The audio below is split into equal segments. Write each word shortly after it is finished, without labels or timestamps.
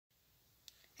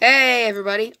Hey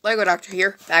everybody, Lego Doctor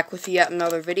here, back with yet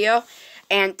another video.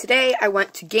 And today I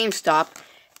went to GameStop,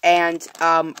 and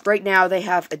right now they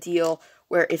have a deal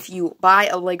where if you buy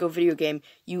a Lego video game,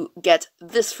 you get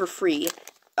this for free.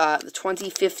 The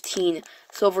 2015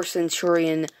 Silver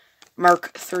Centurion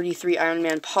Mark 33 Iron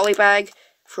Man Polybag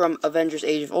from Avengers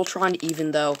Age of Ultron,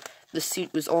 even though the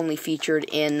suit was only featured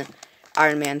in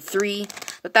Iron Man 3.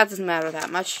 But that doesn't matter that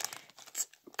much. It's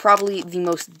probably the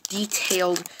most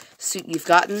detailed suit you've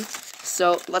gotten,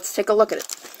 so let's take a look at it.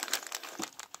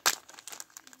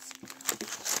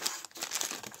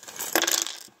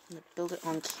 I'm going to build it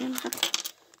on camera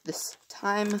this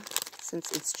time,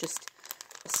 since it's just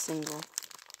a single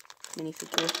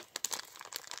minifigure.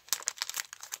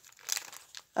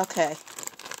 Okay,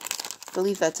 I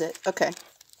believe that's it. Okay,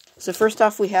 so first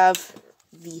off we have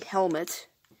the helmet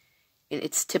in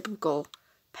its typical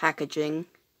packaging,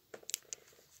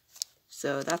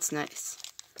 so that's nice.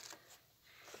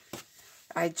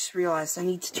 I just realized I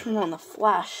need to turn on the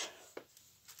flash.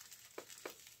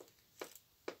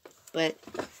 But,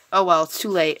 oh well, it's too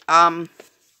late. I'm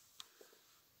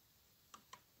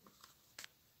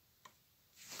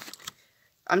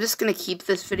just gonna keep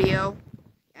this video,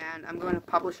 and I'm going to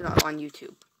publish it up on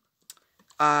YouTube.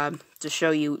 To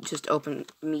show you just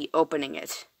me opening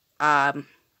it. So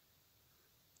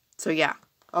yeah,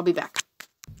 I'll be back.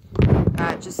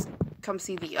 Just come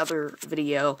see the other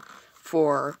video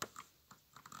for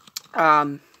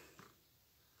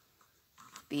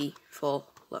the full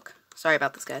look. Sorry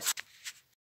about this, guys.